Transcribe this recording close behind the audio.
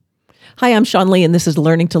Hi, I'm Sean Lee, and this is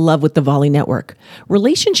Learning to Love with the Volley Network.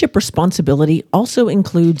 Relationship responsibility also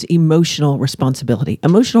includes emotional responsibility,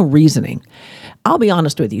 emotional reasoning. I'll be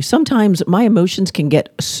honest with you, sometimes my emotions can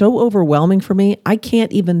get so overwhelming for me, I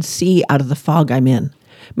can't even see out of the fog I'm in.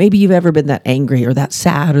 Maybe you've ever been that angry or that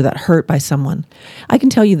sad or that hurt by someone. I can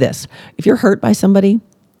tell you this, if you're hurt by somebody,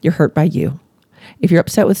 you're hurt by you. If you're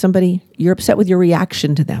upset with somebody, you're upset with your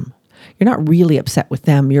reaction to them. You're not really upset with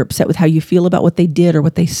them. You're upset with how you feel about what they did or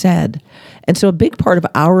what they said. And so a big part of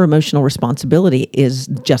our emotional responsibility is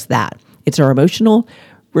just that. It's our emotional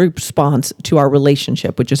response to our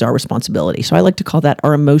relationship, which is our responsibility. So I like to call that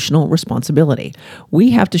our emotional responsibility.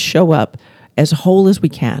 We have to show up as whole as we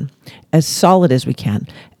can, as solid as we can,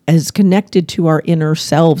 as connected to our inner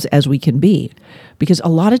selves as we can be. Because a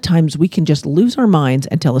lot of times we can just lose our minds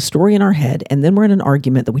and tell a story in our head, and then we're in an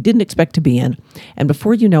argument that we didn't expect to be in. And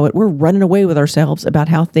before you know it, we're running away with ourselves about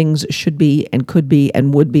how things should be and could be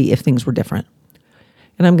and would be if things were different.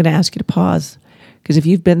 And I'm going to ask you to pause, because if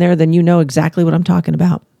you've been there, then you know exactly what I'm talking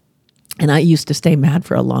about. And I used to stay mad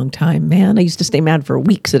for a long time, man. I used to stay mad for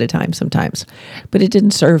weeks at a time sometimes, but it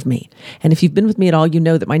didn't serve me. And if you've been with me at all, you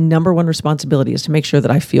know that my number one responsibility is to make sure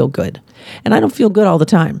that I feel good. And I don't feel good all the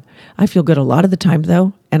time. I feel good a lot of the time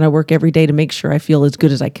though. And I work every day to make sure I feel as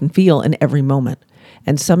good as I can feel in every moment.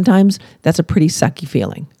 And sometimes that's a pretty sucky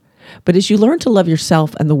feeling. But as you learn to love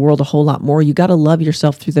yourself and the world a whole lot more, you got to love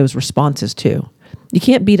yourself through those responses too. You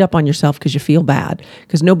can't beat up on yourself because you feel bad,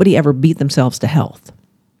 because nobody ever beat themselves to health.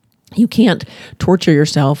 You can't torture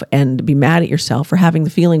yourself and be mad at yourself for having the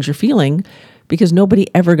feelings you're feeling, because nobody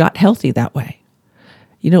ever got healthy that way.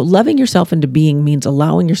 You know, loving yourself into being means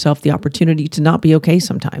allowing yourself the opportunity to not be okay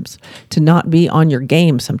sometimes, to not be on your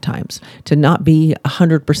game sometimes, to not be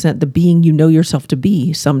 100% the being you know yourself to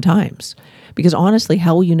be sometimes. Because honestly,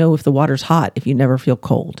 how will you know if the water's hot if you never feel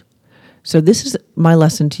cold? So this is my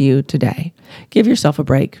lesson to you today. Give yourself a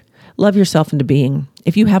break. Love yourself into being.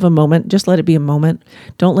 If you have a moment, just let it be a moment.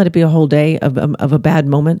 Don't let it be a whole day of a bad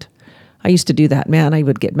moment. I used to do that, man. I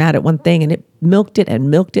would get mad at one thing and it milked it and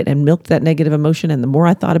milked it and milked that negative emotion. And the more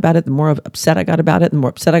I thought about it, the more upset I got about it. The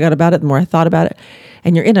more upset I got about it, the more I thought about it.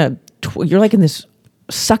 And you're like in this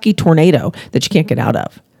sucky tornado that you can't get out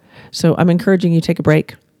of. So I'm encouraging you, take a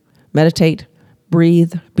break, meditate,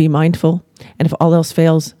 breathe, be mindful. And if all else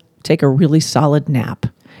fails, take a really solid nap.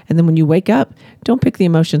 And then when you wake up, don't pick the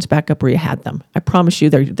emotions back up where you had them. I promise you,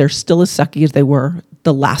 they're still as sucky as they were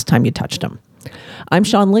the last time you touched them. I'm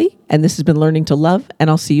Sean Lee, and this has been Learning to Love, and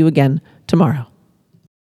I'll see you again tomorrow.